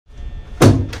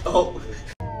Oh.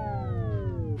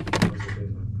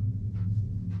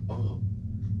 Oh.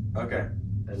 Okay.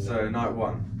 So night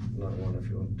one. Night one, if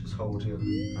you want. Just hold your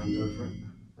hand over it.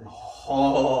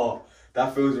 Oh,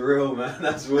 that feels real, man.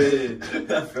 That's weird.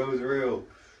 That feels real.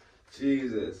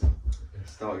 Jesus.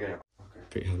 Start again. Okay.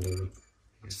 Put your hand over.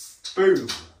 Boom.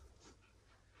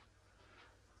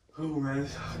 Oh man,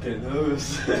 I'm getting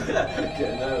nervous. I'm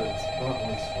getting nervous. That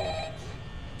one's fine.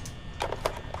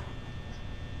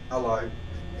 Hello.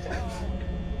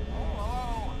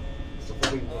 It's a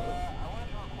funny one. I wanted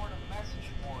to record a message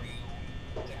for you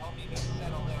to help you get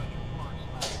settled in your party.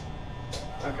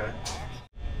 Okay.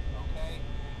 Okay.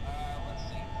 Let's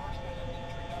see. First, there's an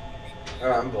introductory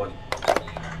Alright, I'm bored.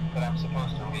 that I'm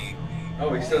supposed to read.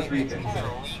 Oh, he's still It's speaking. kind of a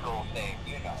legal thing,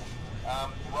 you know.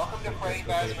 Welcome to Freddy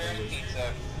Fazbear's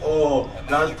Pizza. Oh,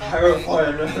 that's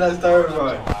terrifying. That's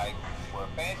terrifying. Where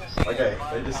fantasy Okay,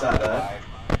 they just sat there.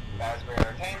 Fazbear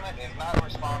Entertainment is not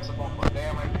responsible for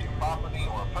damage to property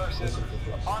or person.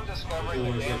 Upon discovering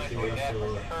the damage or death has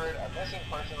occurred, a missing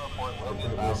person report will be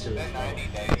filed within 90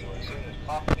 days or as soon as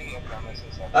property and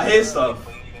premises have I hear stuff.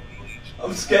 been cleaned and bleached.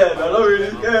 I'm scared. I'm really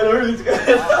scared. I'm really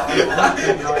scared.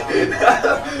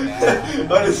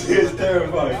 Honestly, it's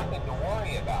terrifying. Nothing to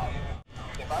worry about.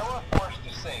 If I were forced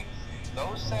to sing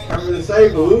those same I'm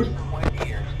disabled. songs for 20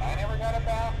 years and I never got a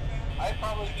bath, I'd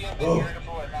probably be a bit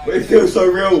irritable at night. But it feels so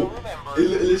real. So remember,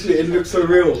 Literally, it looks so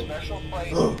real. special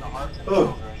place in the hearts of Oh.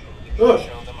 children if you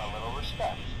show them a little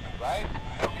respect, right?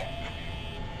 Okay.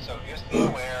 So just be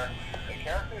aware, the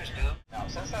characters do. Now,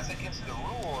 since that's against the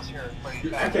rules here at Freddy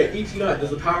Fazbear, Okay, each night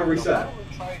there's a power reset.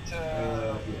 we try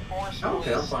to force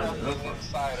Okay, I'm fine. something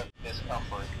inside of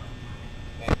discomfort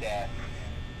and death.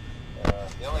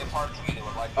 The only part of me that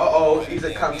would like to Uh-oh, he's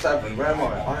at Camp 7. Where am I?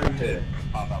 I'm here.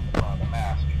 pop out the front of the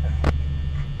mask.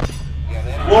 Yeah,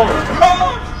 they Whoa!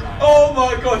 Oh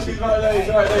my gosh, he's right there, he's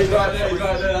right there, he's right there, he's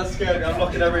right there. That's scary. I'm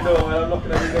locking every door, man. I'm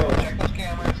locking every door. check those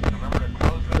cameras. Remember to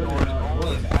close the doors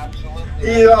only if absolutely.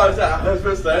 He knows that. That's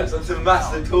first steps. That's a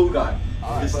massive tall guy.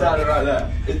 He's standing right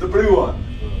there. It's the blue one.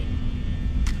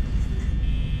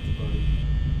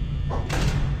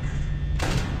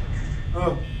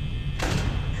 Oh.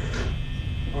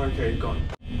 Okay, gone.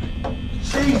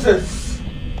 Jesus!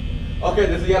 Okay,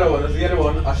 there's the yellow one, there's the yellow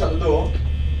one. I shut the door.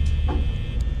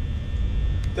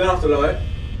 Turn off the light.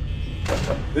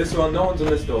 This one, no one's on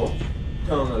this door.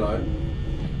 Turn on the light.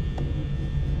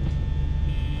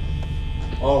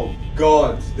 Oh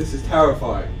God, this is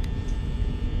terrifying.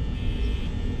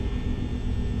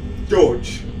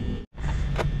 George.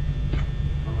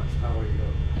 How much power you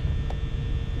got?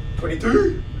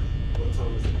 22? What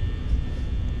time is it?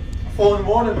 4 in the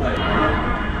morning, mate.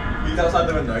 He's outside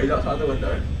the window, he's outside the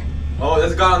window. Oh,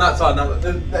 there's a guy on that side now.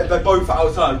 They're both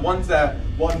outside. One's there,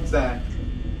 one's there.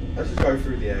 Let's just go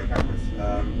through the air cameras.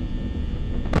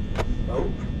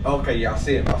 Oh, okay, yeah, I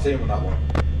see him on that one.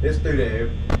 This dude here.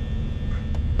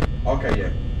 Okay,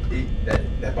 yeah.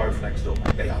 They're both next door,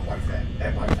 mate. They are both there.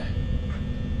 They're both there.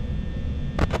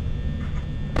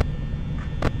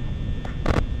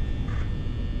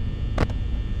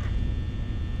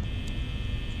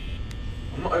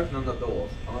 I'm not opening the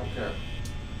doors. I don't care.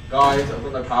 Guys, I've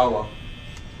got no power.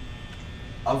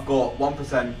 I've got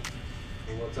 1%.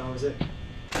 What time is it?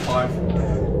 5.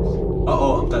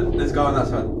 Uh-oh, I'm dead. Let's go on that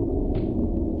side.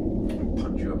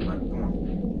 Punch you up, man. Come on.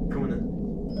 Come on in.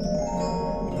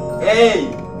 Hey!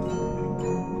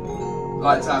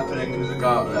 Lights happening, there's a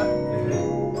guy up there.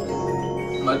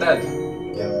 Am I dead?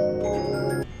 Yeah.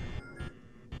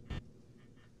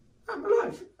 I'm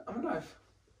alive. I'm alive.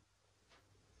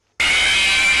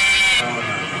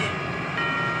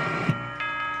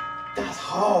 That's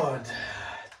hard.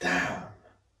 Damn.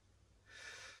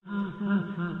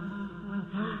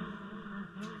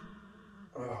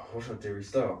 Oh, what should I do?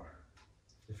 Restart?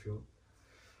 If you're.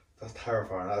 That's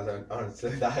terrifying.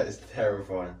 Honestly, that is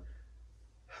terrifying.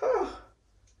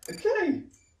 Okay.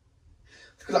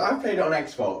 Because I've played it on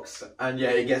Xbox, and yeah,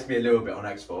 it gets me a little bit on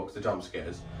Xbox, the jump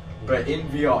scares. But in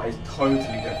VR, it's totally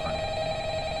different.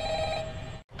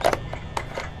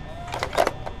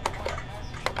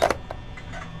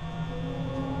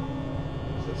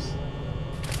 What's this?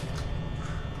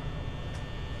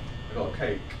 I got a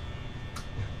cake.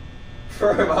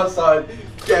 Throw him outside,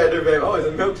 get rid of him. Oh, it's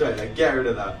a milkshake there, get rid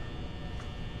of that.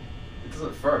 It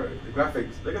doesn't throw. The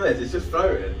graphics, look at this, it's just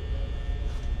floating.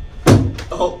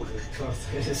 Oh. I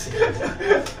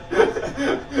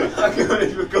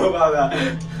completely forgot about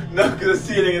that. No, because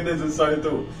the ceiling in this is so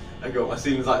tall. I got my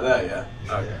ceiling's like there, yeah?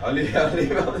 Okay, I'll leave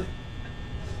it on the...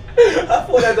 I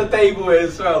thought there's a table here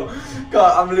as well.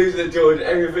 God, I'm losing it, George.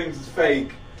 Everything's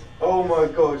fake. Oh my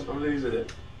gosh, I'm losing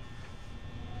it.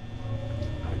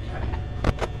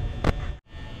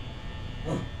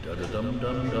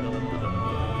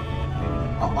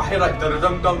 I hear like dum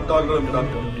dum dum dum dum dum.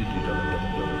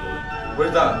 What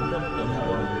is that?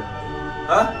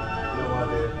 Huh? No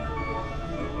idea.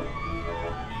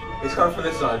 It's coming from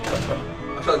this side. I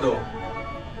shut the door.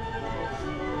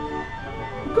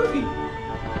 Cookie.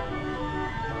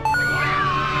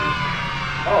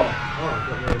 Oh. Oh, I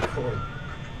got no coin.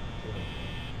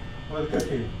 Where's the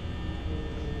cookie?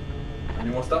 Any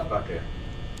more stuff back here?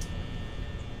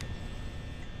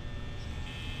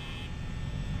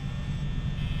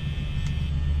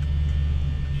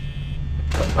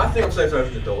 I think I'm safe to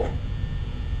open the door.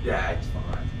 Yeah, it's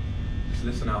fine. Just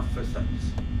listen out for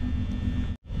footsteps.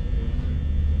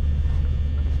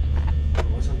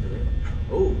 What's under it?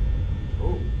 Oh,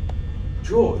 oh,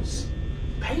 drawers,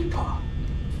 paper.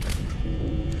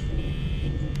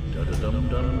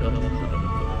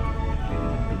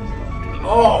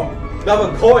 Oh,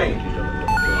 another coin.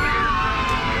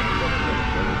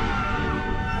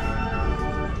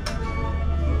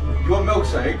 You want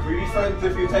milkshake? Will you be friends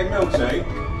if you take milkshake?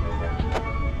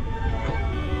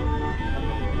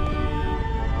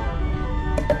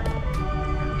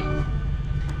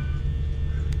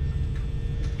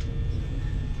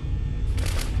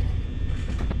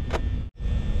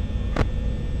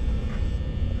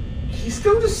 He's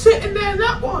still just sitting there,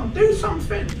 that one. Do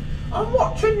something. I'm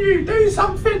watching you. Do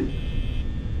something.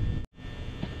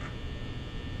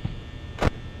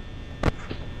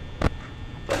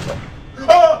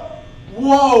 Ah!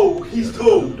 Whoa! He's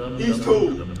tall. He's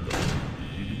tall.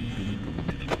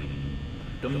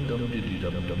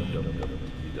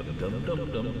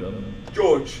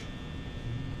 George.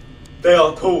 They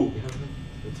are tall.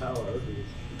 The tower over you.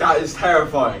 That is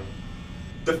terrifying.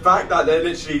 The fact that they're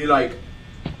literally like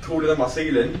taller than my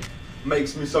ceiling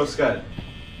makes me so scared.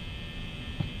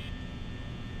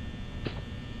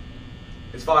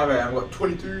 It's 5 AM, I've got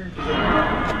 22%.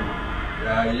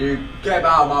 Yeah, you get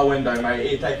out of my window, mate.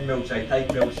 Here, take a milkshake, take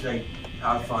a milkshake.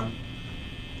 Have fun.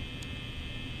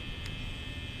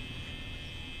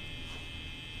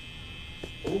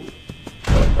 Ooh.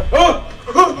 Oh!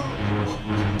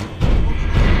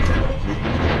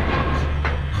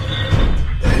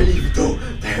 They're either door.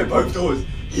 They're both doors.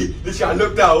 Literally, I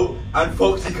looked out and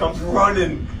Foxy comes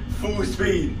running full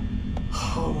speed.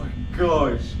 Oh my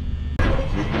gosh.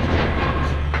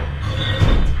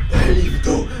 They're either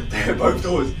door. They're both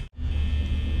doors.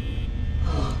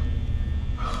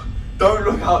 Don't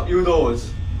look out your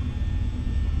doors.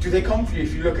 Do they come for you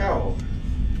if you look out?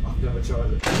 I've never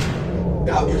tried it.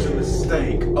 That was a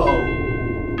mistake. Oh.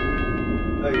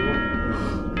 Hey, what?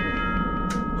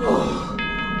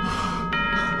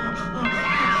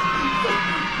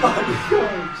 My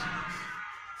gosh.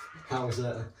 How was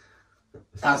that?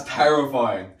 That's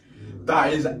terrifying.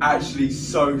 That is actually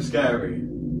so scary.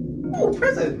 Oh,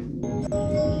 prison.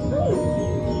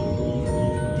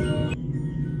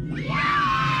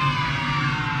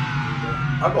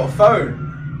 I've got a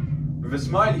phone with a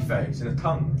smiley face and a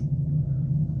tongue.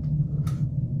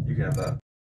 You can have that.